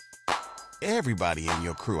Everybody in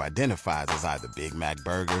your crew identifies as either Big Mac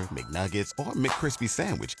Burger, McNuggets, or McCrispy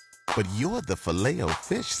Sandwich. But you're the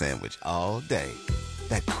Filet-O-Fish Sandwich all day.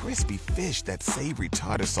 That crispy fish, that savory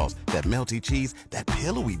tartar sauce, that melty cheese, that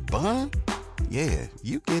pillowy bun. Yeah,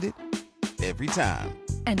 you get it. Every time.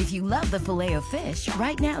 And if you love the Filet-O-Fish,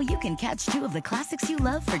 right now you can catch two of the classics you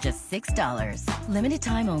love for just $6. Limited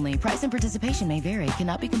time only. Price and participation may vary.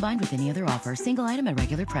 Cannot be combined with any other offer. Single item at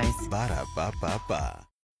regular price. Ba-da-ba-ba-ba.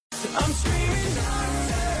 I'm screaming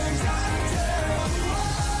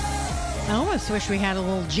I almost wish we had a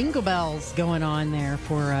little jingle bells going on there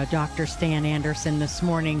for Dr. Stan Anderson this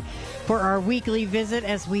morning for our weekly visit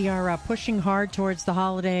as we are pushing hard towards the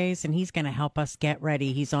holidays, and he's going to help us get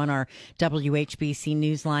ready. He's on our WHBC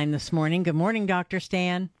Newsline this morning. Good morning, Dr.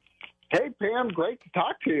 Stan. Hey, Pam, great to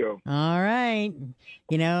talk to you. All right.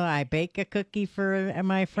 You know, I bake a cookie for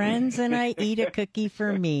my friends and I eat a cookie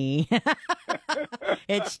for me.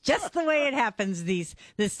 It's just the way it happens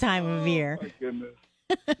this time of year. Oh, my goodness.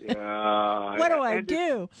 Yeah. What do I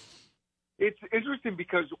do? It's interesting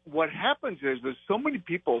because what happens is so many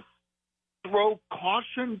people throw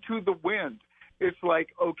caution to the wind. It's like,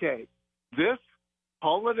 okay, this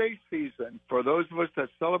holiday season, for those of us that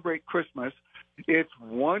celebrate Christmas, it's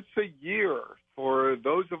once a year. For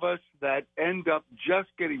those of us that end up just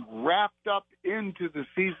getting wrapped up into the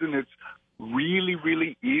season, it's really,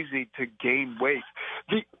 really easy to gain weight.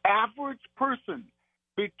 The average person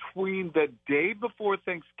between the day before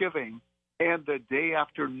Thanksgiving and the day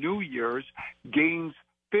after New Year's gains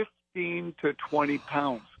 15 to 20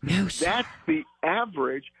 pounds. No, that's the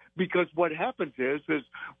average, because what happens is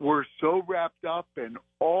we're so wrapped up in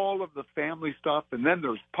all of the family stuff, and then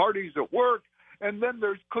there's parties at work, and then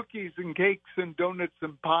there's cookies and cakes and donuts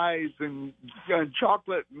and pies and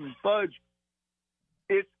chocolate and fudge.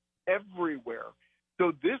 It's everywhere.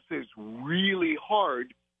 So this is really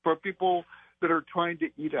hard for people that are trying to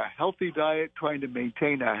eat a healthy diet, trying to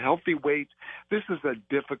maintain a healthy weight. This is a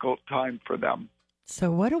difficult time for them.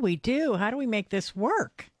 So what do we do? How do we make this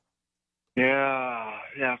work? Yeah.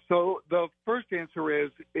 So the first answer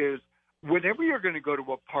is whenever you're going to go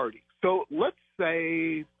to a party. So let's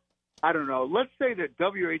say, let's say that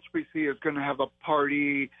WHBC is going to have a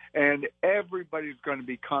party and everybody's going to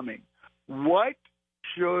be coming. What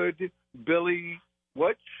should Billy,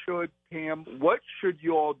 what should Pam, what should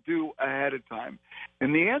you all do ahead of time?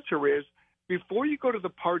 And the answer is, before you go to the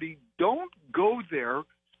party, don't go there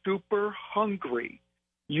super hungry.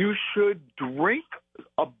 You should drink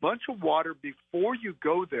a bunch of water before you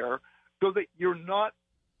go there so that you're not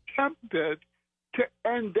tempted to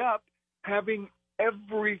end up having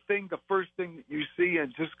everything, the first thing that you see,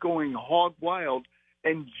 and just going hog wild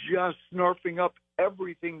and just snarfing up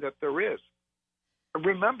everything that there is.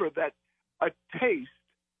 Remember that a taste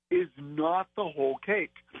is not the whole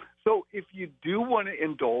cake. So if you do want to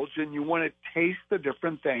indulge and you want to taste the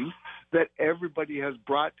different things that everybody has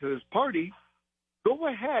brought to this party, go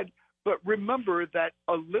ahead. But remember that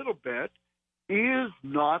a little bit is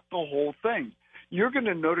not the whole thing. You're going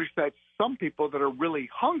to notice that some people that are really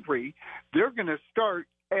hungry, they're going to start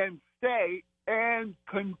and stay and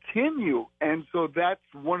continue. And so that's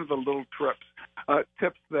one of the little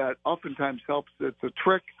tips that oftentimes helps. It's a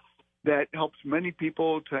trick that helps many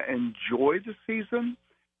people to enjoy the season,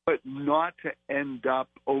 but not to end up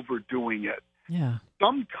overdoing it. Yeah.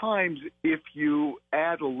 Sometimes if you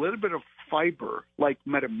add a little bit of fiber, like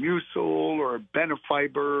Metamucil or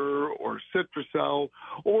Benefiber or Citracel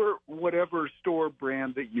or whatever store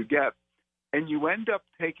brand that you get, and you end up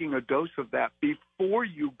taking a dose of that before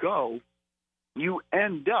you go, you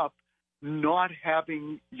end up not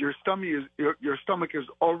having your stomach is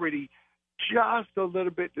already just a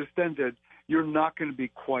little bit distended. You're not going to be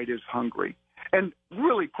quite as hungry. And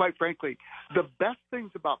really, quite frankly, the best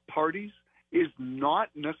things about parties is not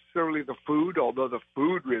necessarily the food, although the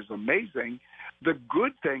food is amazing. The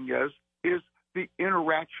good thing is the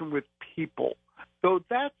interaction with people. So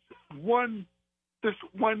that's one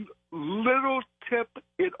little tip.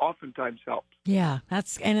 It oftentimes helps. Yeah,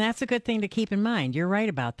 that's a good thing to keep in mind. You're right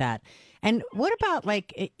about that. And what about,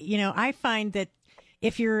 I find that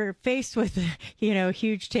if you're faced with, a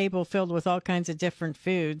huge table filled with all kinds of different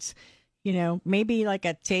foods, maybe like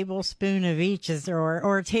a tablespoon of each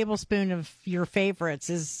or a tablespoon of your favorites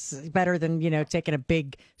is better than, taking a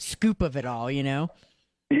big scoop of it all,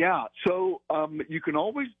 Yeah. So you can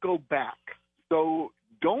always go back. So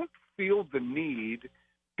don't feel the need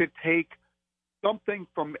to take something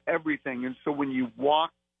from everything. And so when you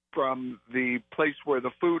walk from the place where the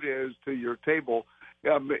food is to your table,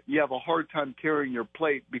 you have a hard time carrying your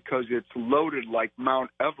plate because it's loaded like Mount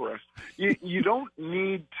Everest. You don't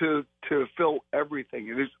need to fill everything.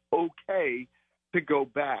 It is okay to go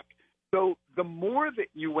back. So the more that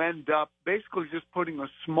you end up basically just putting a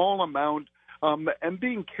small amount and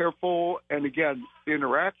being careful, and again,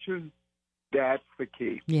 interaction, that's the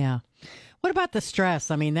key. Yeah. What about the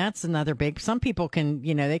stress? I mean, that's another big, some people can,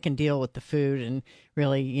 they can deal with the food and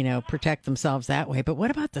really, protect themselves that way. But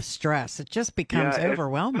what about the stress? It just becomes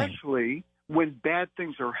overwhelming. Especially when bad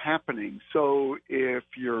things are happening. So if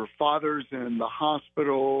your father's in the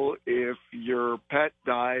hospital, if your pet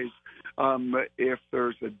dies, if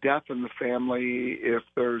there's a death in the family, if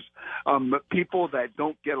there's people that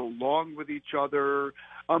don't get along with each other,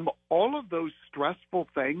 all of those stressful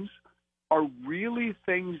things are really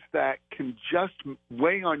things that can just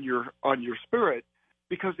weigh on your spirit,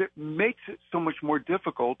 because it makes it so much more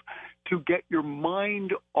difficult to get your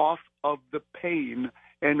mind off of the pain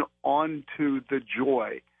and onto the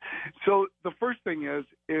joy. So the first thing is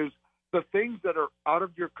the things that are out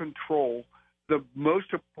of your control. The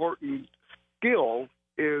most important skill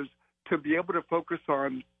is to be able to focus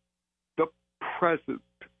on the present.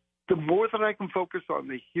 The more that I can focus on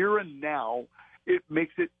the here and now, it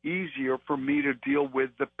makes it easier for me to deal with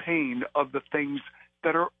the pain of the things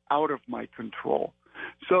that are out of my control.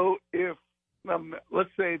 So if, let's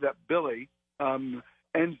say that Billy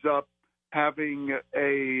ends up having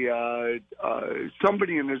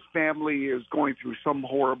somebody in his family is going through some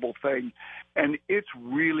horrible thing, and it's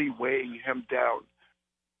really weighing him down.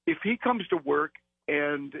 If he comes to work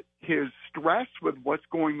and his stress with what's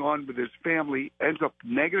going on with his family ends up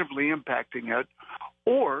negatively impacting it,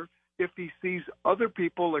 or if he sees other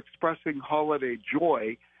people expressing holiday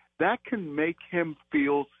joy, that can make him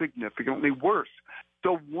feel significantly worse.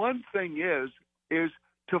 So one thing is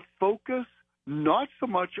to focus not so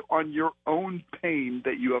much on your own pain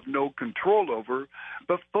that you have no control over,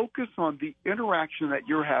 but focus on the interaction that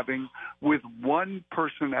you're having with one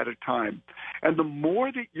person at a time. And the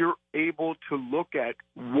more that you're able to look at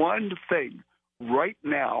one thing right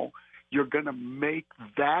now, you're going to make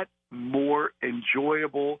that more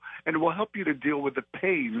enjoyable, and it will help you to deal with the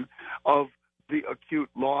pain of the acute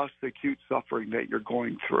loss, the acute suffering that you're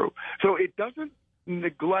going through. So it doesn't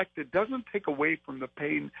neglect, it doesn't take away from the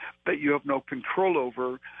pain that you have no control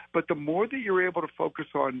over, but the more that you're able to focus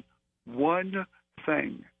on one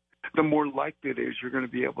thing, the more likely it is you're going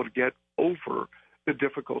to be able to get over the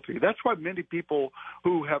difficulty. That's why many people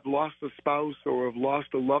who have lost a spouse or have lost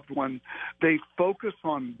a loved one, they focus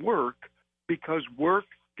on work because work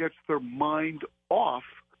gets their mind off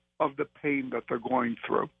of the pain that they're going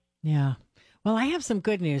through. Yeah. Well, I have some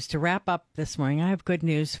good news to wrap up this morning. I have good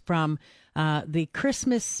news from the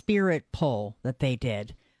Christmas spirit poll that they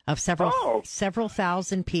did of several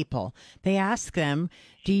thousand people. They asked them,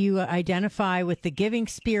 do you identify with the giving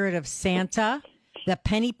spirit of Santa, the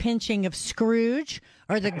penny pinching of Scrooge,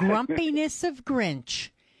 or the grumpiness of Grinch?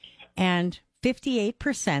 And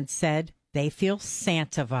 58% said they feel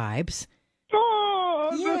Santa vibes.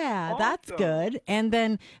 Yeah, that's awesome. good. And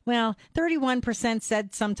then, 31%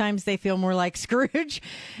 said sometimes they feel more like Scrooge,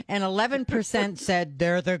 and 11% said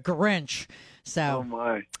they're the Grinch. So, oh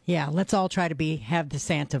my. Yeah, let's all try to have the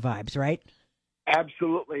Santa vibes, right?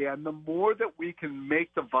 Absolutely. And the more that we can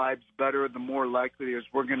make the vibes better, the more likely it is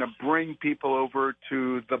we're going to bring people over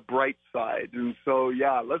to the bright side. And so,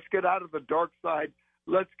 yeah, let's get out of the dark side.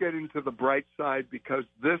 Let's get into the bright side, because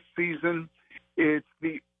this season, it's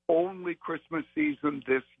the only Christmas season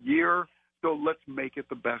this year, so let's make it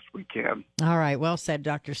the best we can. All right. Well said,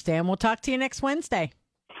 Dr. Stan. We'll talk to you next Wednesday.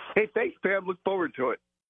 Hey, thanks, Pam. Look forward to it.